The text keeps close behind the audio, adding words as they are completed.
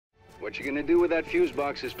What you're gonna do with that fuse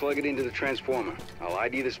box is plug it into the transformer. I'll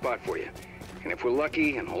ID the spot for you. And if we're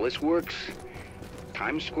lucky and all this works,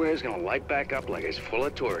 Times Square is gonna light back up like it's full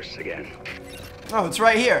of tourists again. Oh, it's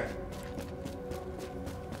right here.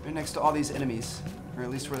 Right next to all these enemies. Or at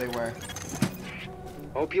least where they were.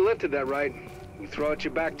 Hope you lifted that right. You throw out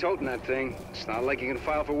your back toting that thing. It's not like you can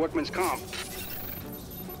file for workman's comp.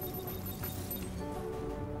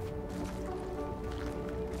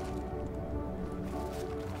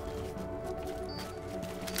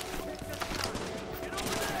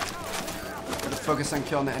 Focus on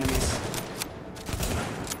killing the enemies.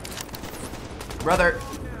 Brother,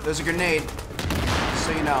 there's a grenade. Just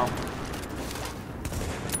so you know.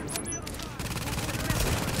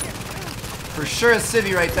 For sure a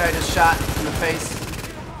civvy right there I just shot in the face.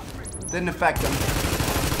 Didn't affect him.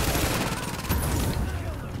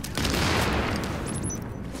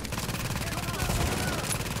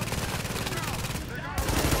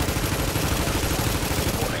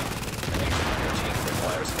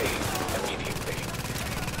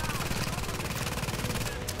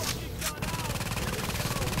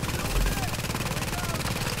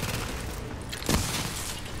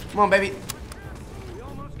 Come on, baby.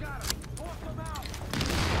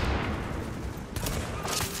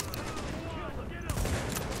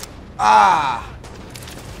 Ah!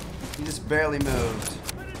 He just barely moved.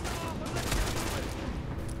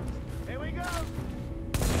 Here we go.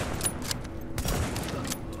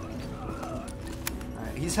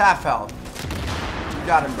 Alright, he's half health. You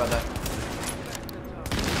got him, brother.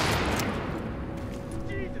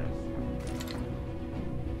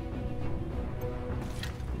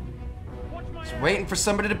 Just waiting for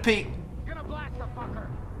somebody to peek. Gonna blast the fucker.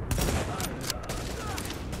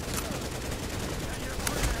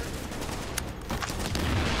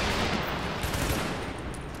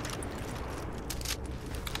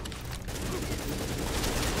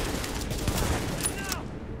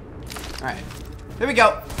 Alright. Here we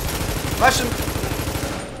go. Flush him.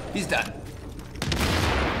 He's done.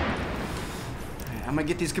 Alright, I'm gonna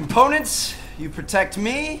get these components. You protect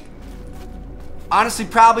me. Honestly,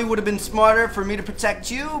 probably would have been smarter for me to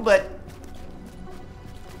protect you, but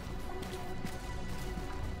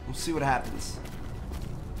we'll see what happens.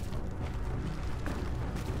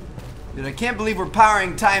 Dude, I can't believe we're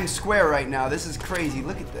powering Times Square right now. This is crazy.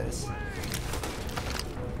 Look at this.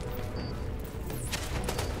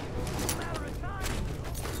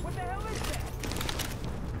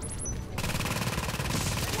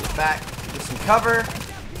 Back, get some cover.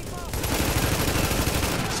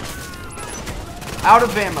 Out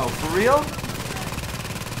of ammo, for real?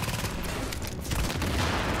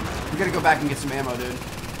 We gotta go back and get some ammo, dude.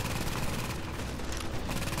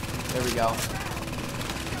 There we go.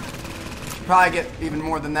 Probably get even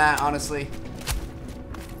more than that, honestly.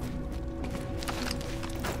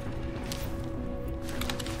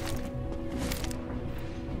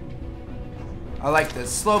 I like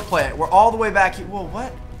this. Slow play it. We're all the way back here. Whoa,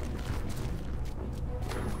 what?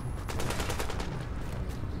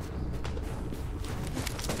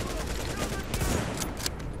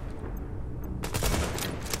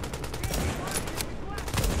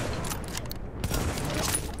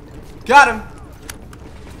 Got him.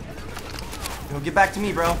 He'll get back to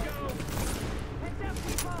me, bro.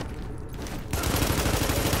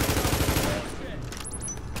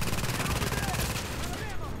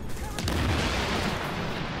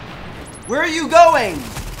 Where are you going?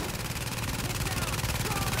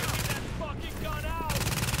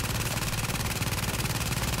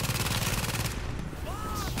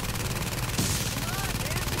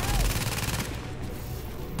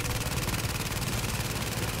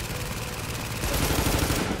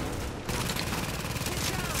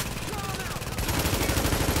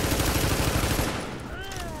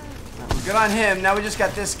 Good on him. Now we just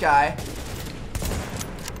got this guy.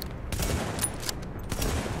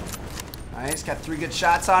 Nice. Got 3 good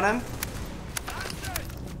shots on him.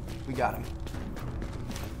 We got him.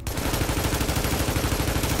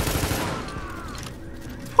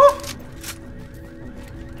 Whew.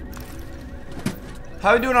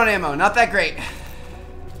 How are we doing on ammo? Not that great.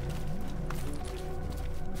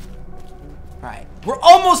 Alright. We're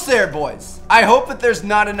almost there, boys. I hope that there's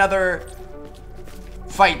not another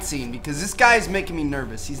fight scene, because this guy is making me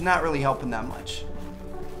nervous. He's not really helping that much.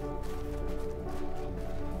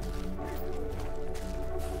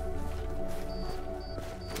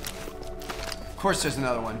 Of course there's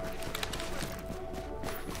another one.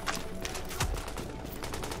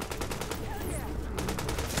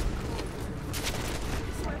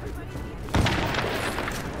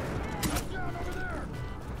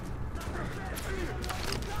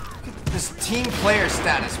 Look at this team player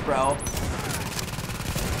status, bro.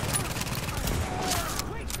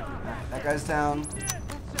 That guy's down.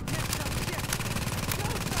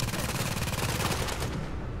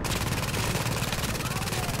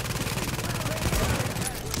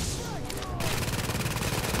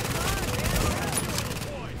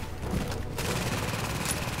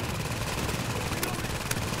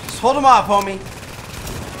 Just hold him off, homie.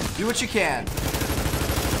 Do what you can.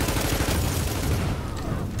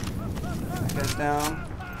 That guy's down.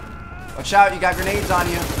 Watch out, you got grenades on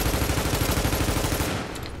you.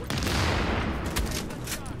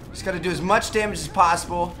 Just gotta do as much damage as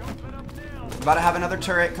possible. I'm about to have another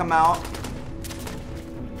turret come out.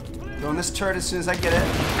 Throwing this turret as soon as I get it.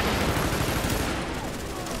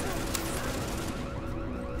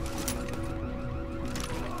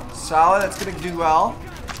 Solid, that's gonna do well.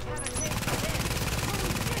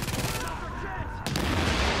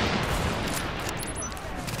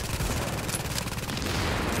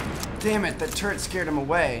 Damn it, that turret scared him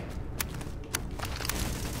away.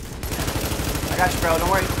 I got you, bro,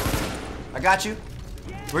 don't worry. I got you.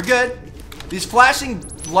 We're good. These flashing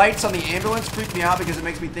lights on the ambulance freak me out because it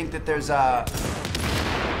makes me think that there's a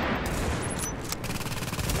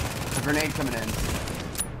grenade coming in.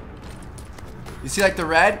 You see like the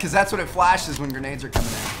red? Because that's what it flashes when grenades are coming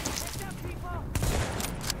in.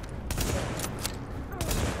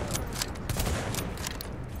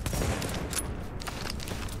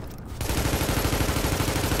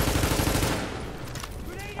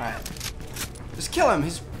 Alright. Just kill him.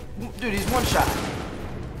 Dude, he's one shot.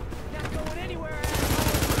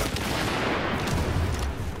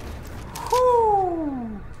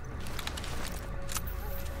 Whoo!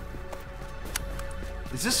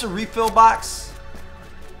 Is this a refill box?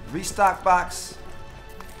 Restock box?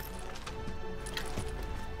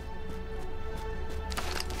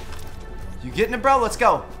 You getting it, bro? Let's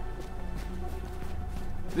go.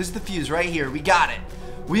 This is the fuse right here. We got it.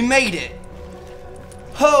 We made it.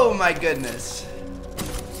 Oh my goodness.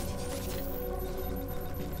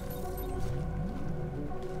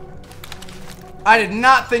 I did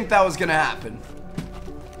not think that was gonna happen.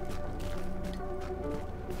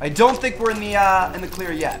 I don't think we're in the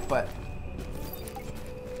clear yet, but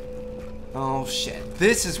oh shit.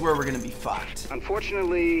 This is where we're gonna be fucked.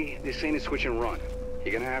 Unfortunately, this ain't a switch and run.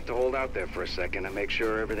 You're gonna have to hold out there for a second and make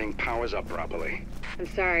sure everything powers up properly. I'm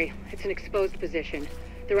sorry. It's an exposed position.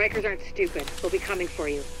 The Rikers aren't stupid. They'll be coming for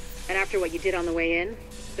you. And after what you did on the way in,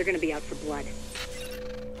 they're gonna be out for blood.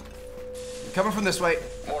 Coming from this way.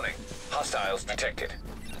 Warning. Hostiles detected.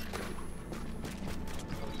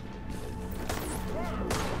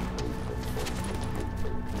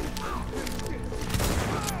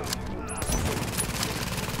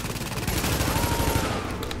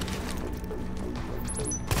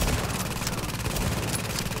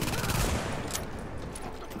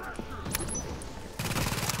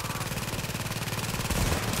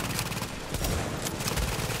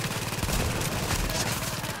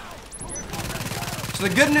 So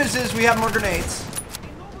the good news is we have more grenades.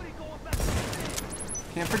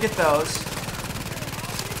 Can't forget those.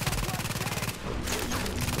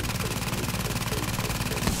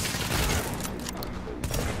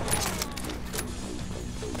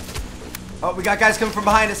 Oh, we got guys coming from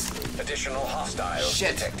behind us. Additional hostiles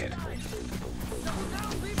detected.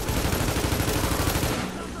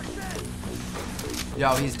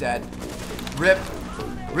 Yo, he's dead. Rip.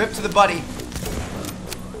 Rip to the buddy.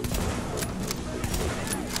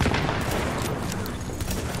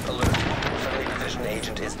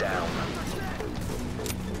 Agent is down.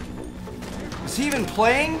 Is he even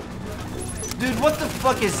playing? Dude, what the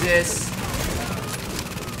fuck is this?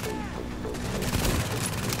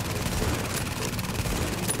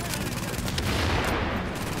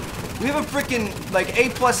 We have a freaking, like,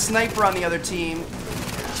 A+ sniper on the other team.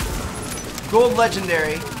 Gold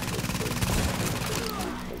legendary.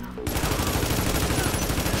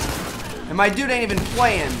 And my dude ain't even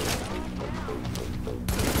playing.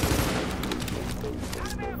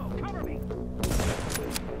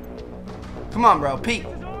 Come on, bro. Peek.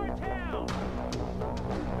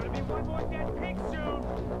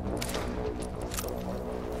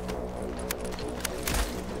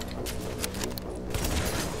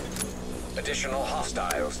 Additional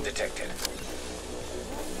hostiles detected.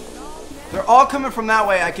 They're all coming from that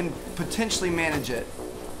way. I can potentially manage it.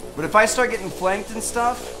 But if I start getting flanked and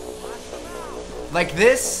stuff, like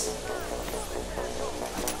this,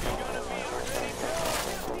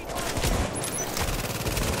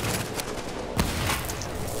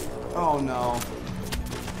 oh no.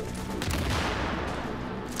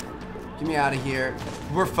 Get me out of here.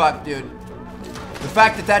 We're fucked, dude. The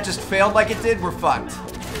fact that that just failed like it did, we're fucked.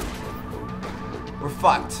 We're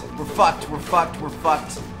fucked. We're fucked. We're fucked. We're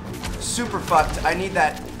fucked. super fucked. I need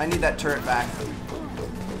that turret back.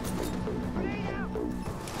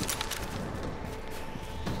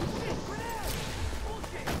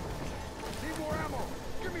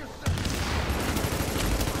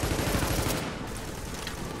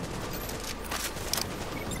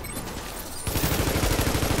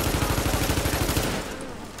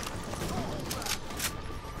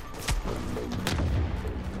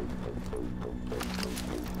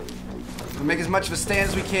 We'll make as much of a stand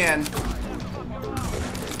as we can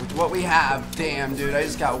with what we have. Damn, dude, I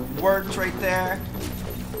just got worked right there.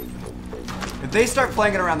 If they start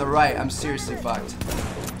playing it around the right, I'm seriously fucked.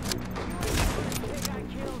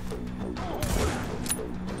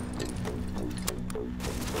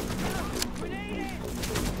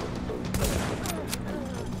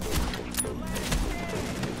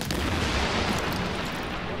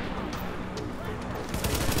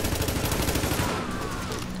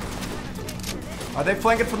 Are they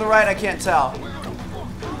flanking from the right? I can't tell.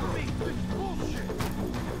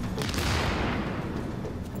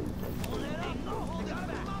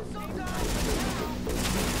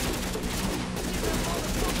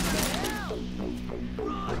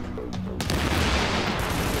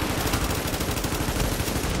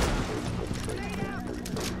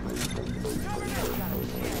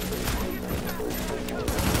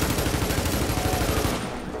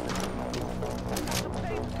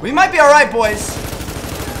 We might be alright, boys.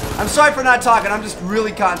 I'm sorry for not talking. I'm just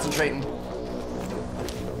really concentrating.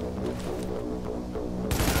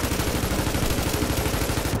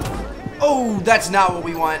 Oh, that's not what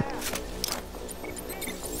we want.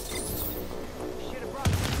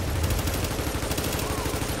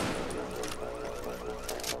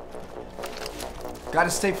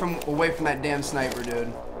 Gotta stay away from that damn sniper, dude.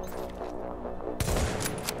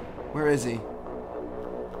 Where is he?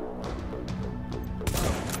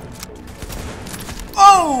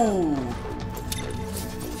 Oh!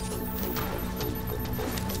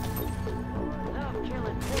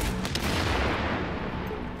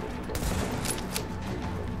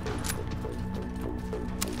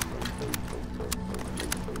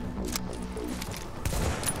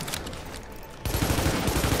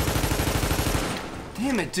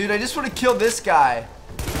 Damn it, dude. I just want to kill this guy.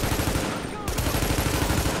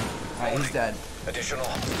 Alright, he's dead. Additional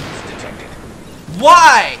hostiles detected.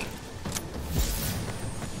 Why?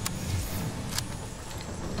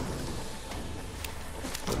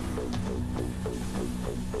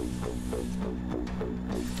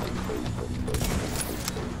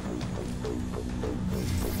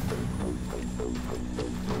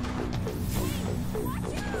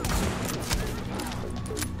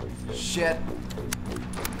 Shit.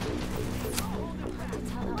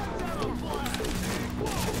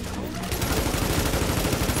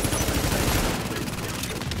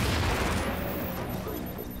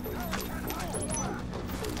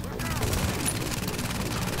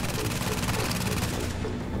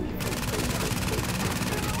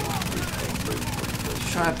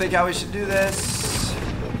 Just trying to think how we should do this.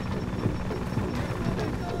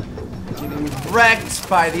 Getting wrecked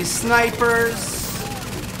by these snipers.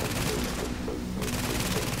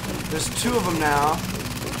 There's two of them now.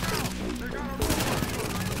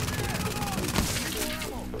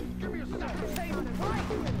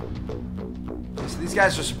 So these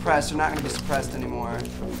guys are suppressed. They're not going to be suppressed anymore.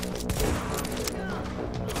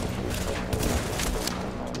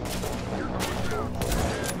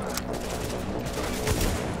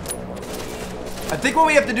 I think what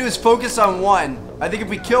we have to do is focus on one. I think if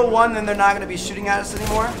we kill one, then they're not going to be shooting at us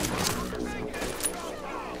anymore.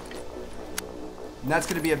 And that's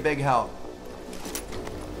going to be a big help.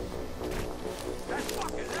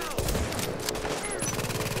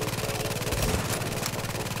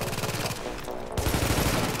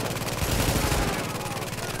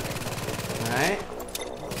 Alright. Go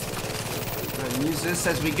ahead and use this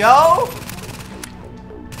as we go.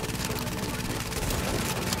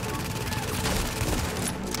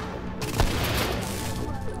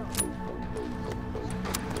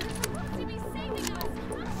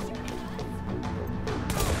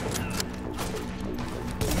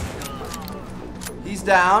 He's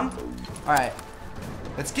down. Alright.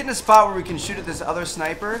 Let's get in a spot where we can shoot at this other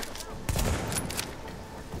sniper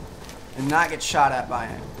and not get shot at by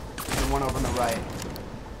him. The one over on the right.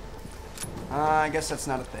 I guess that's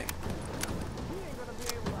not a thing.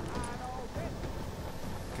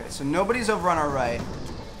 Okay, so nobody's over on our right.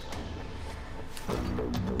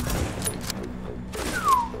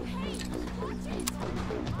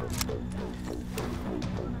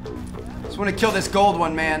 Just want to kill this gold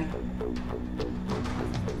one, man.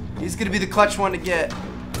 He's gonna be the clutch one to get.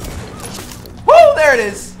 Woo! There it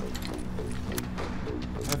is.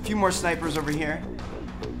 few more snipers over here.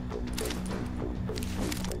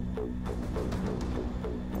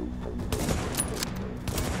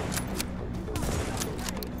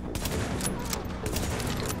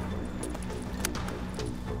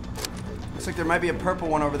 Looks like there might be a purple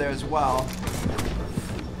one over there as well.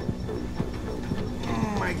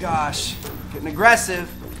 Oh my gosh. Getting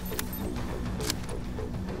aggressive.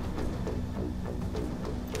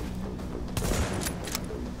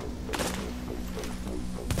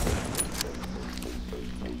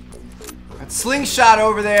 That slingshot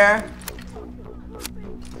over there.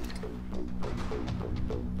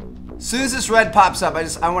 As soon as this red pops up,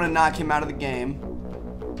 I want to knock him out of the game.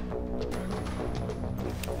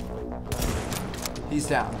 He's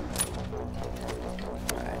down.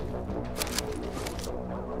 Alright.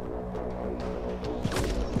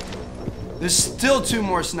 There's still 2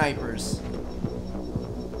 more snipers.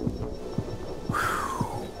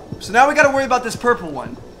 Whew. So now we gotta worry about this purple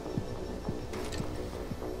one.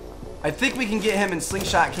 I think we can get him, and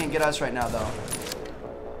Slingshot can't get us right now, though.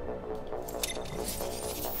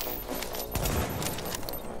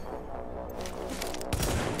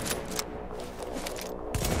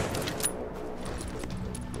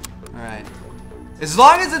 Alright. As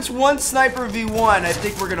long as it's 1 sniper v1, I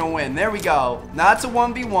think we're gonna win. There we go. Now it's a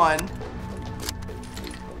 1v1.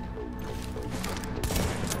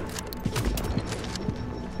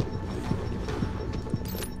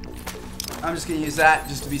 I'm just gonna use that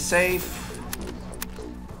just to be safe.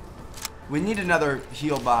 We need another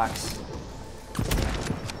heal box.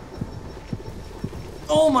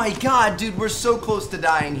 Oh my god, dude, we're so close to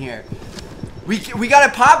dying here. We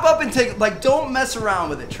gotta pop up and take, like, don't mess around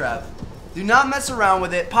with it, Trev. Do not mess around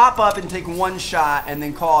with it. Pop up and take 1 shot and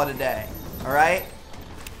then call it a day. Alright?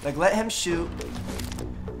 Like, let him shoot.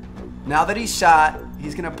 Now that he's shot,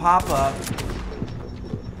 he's gonna pop up.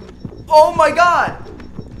 Oh my god!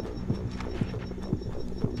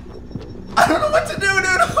 I don't know what to do,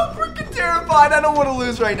 dude. I'm freaking terrified. I don't want to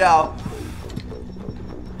lose right now.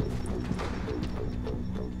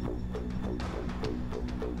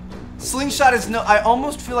 Slingshot is no... I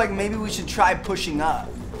almost feel like maybe we should try pushing up.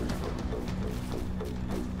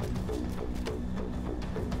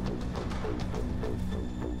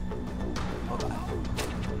 Hold on.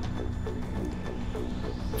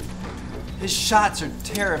 His shots are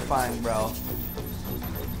terrifying, bro.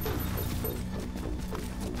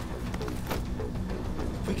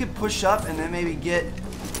 We could push up and then maybe get...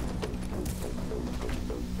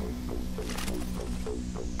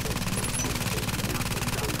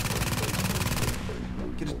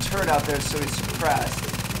 Get a turret out there so he's suppressed.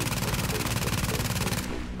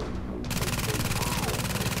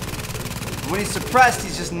 When he's suppressed,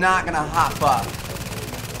 he's just not gonna hop up.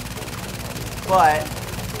 But...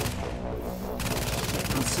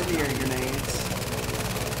 incendiary grenades.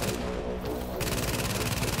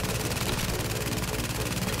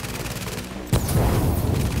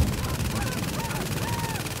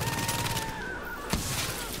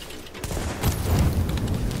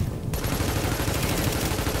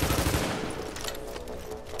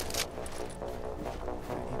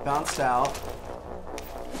 Bounced out.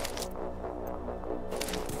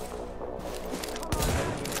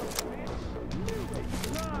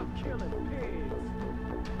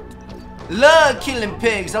 Love killing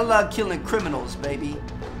pigs. I love killing criminals, baby.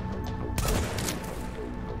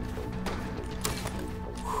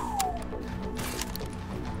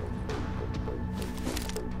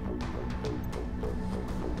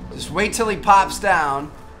 Just wait till he pops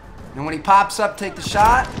down. And when he pops up, take the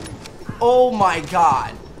shot. Oh my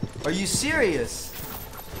god. Are you serious?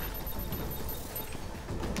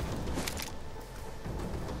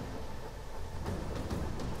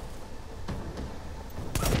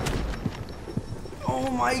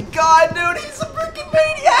 Oh my god, dude, he's a freaking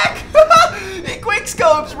maniac! He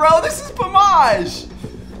quickscopes, bro. This is Pomage.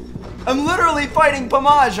 I'm literally fighting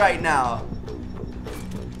Pomage right now.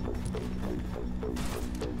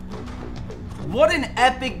 What an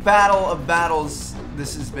epic battle of battles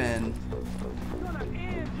this has been.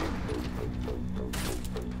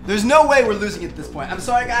 There's no way we're losing at this point. I'm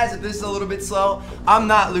sorry, guys, if this is a little bit slow. I'm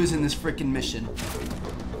not losing this freaking mission.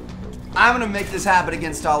 I'm gonna make this happen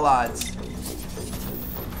against all odds.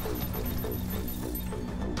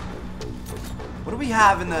 What do we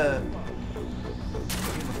have in the... we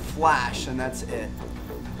have a flash, and that's it.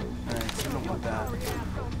 Alright, so we don't want that.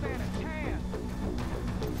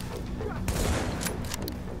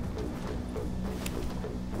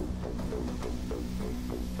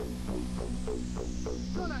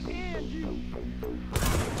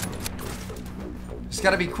 Just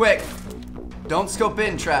gotta be quick. Don't scope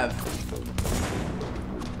in, Trev.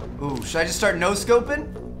 Ooh, should I just start no-scoping?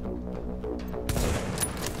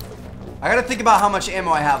 I gotta think about how much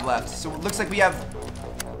ammo I have left. So it looks like we have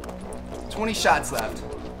 20 shots left.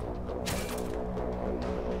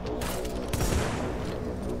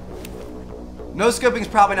 No scoping is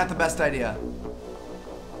probably not the best idea.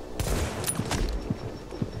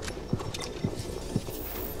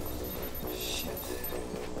 Shit.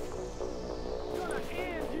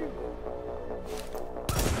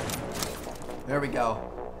 There we go.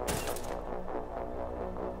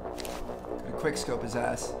 Gonna quick scope his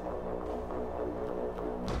ass.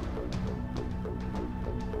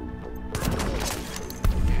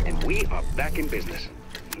 And we are back in business.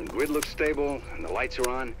 The grid looks stable, and the lights are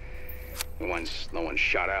on. No one's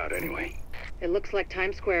shot out anyway. It looks like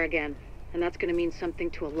Times Square again, and that's gonna mean something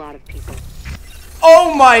to a lot of people.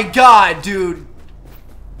 Oh my god, dude.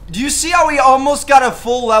 Do you see how we almost got a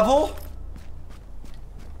full level?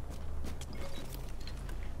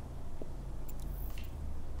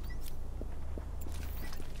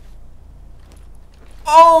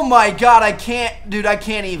 Oh my god, I can't, dude, I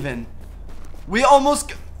can't even. We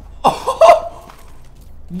almost, oh,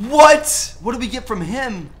 what? What did we get from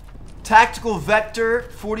him? Tactical Vector,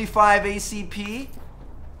 45 ACP.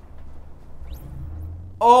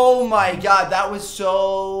 Oh my god, that was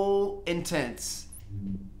so intense.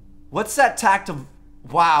 What's that tactical?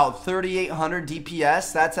 Wow, 3800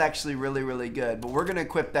 DPS. That's actually really, really good. But we're gonna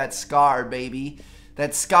equip that Scar, baby.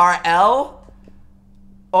 That Scar L.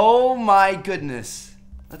 Oh my goodness.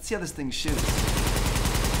 Let's see how this thing shoots.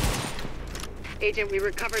 Agent, we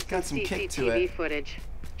recovered some Got some kick to CCTV it. footage.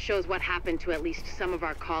 Shows what happened to at least some of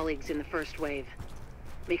our colleagues in the first wave.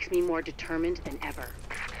 Makes me more determined than ever.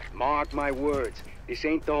 Mark my words. This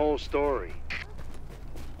ain't the whole story.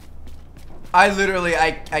 I literally,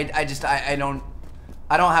 I don't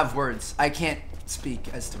have words. I can't speak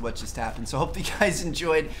as to what just happened. So hope you guys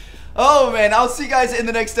enjoyed. Oh man, I'll see you guys in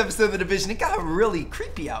the next episode of The Division. It got really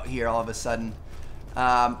creepy out here all of a sudden.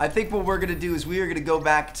 I think what we're gonna do is we are gonna go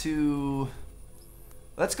back to,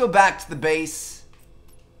 let's go back to the base.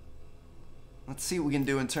 Let's see what we can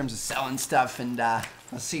do in terms of selling stuff, and I'll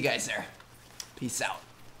see you guys there. Peace out.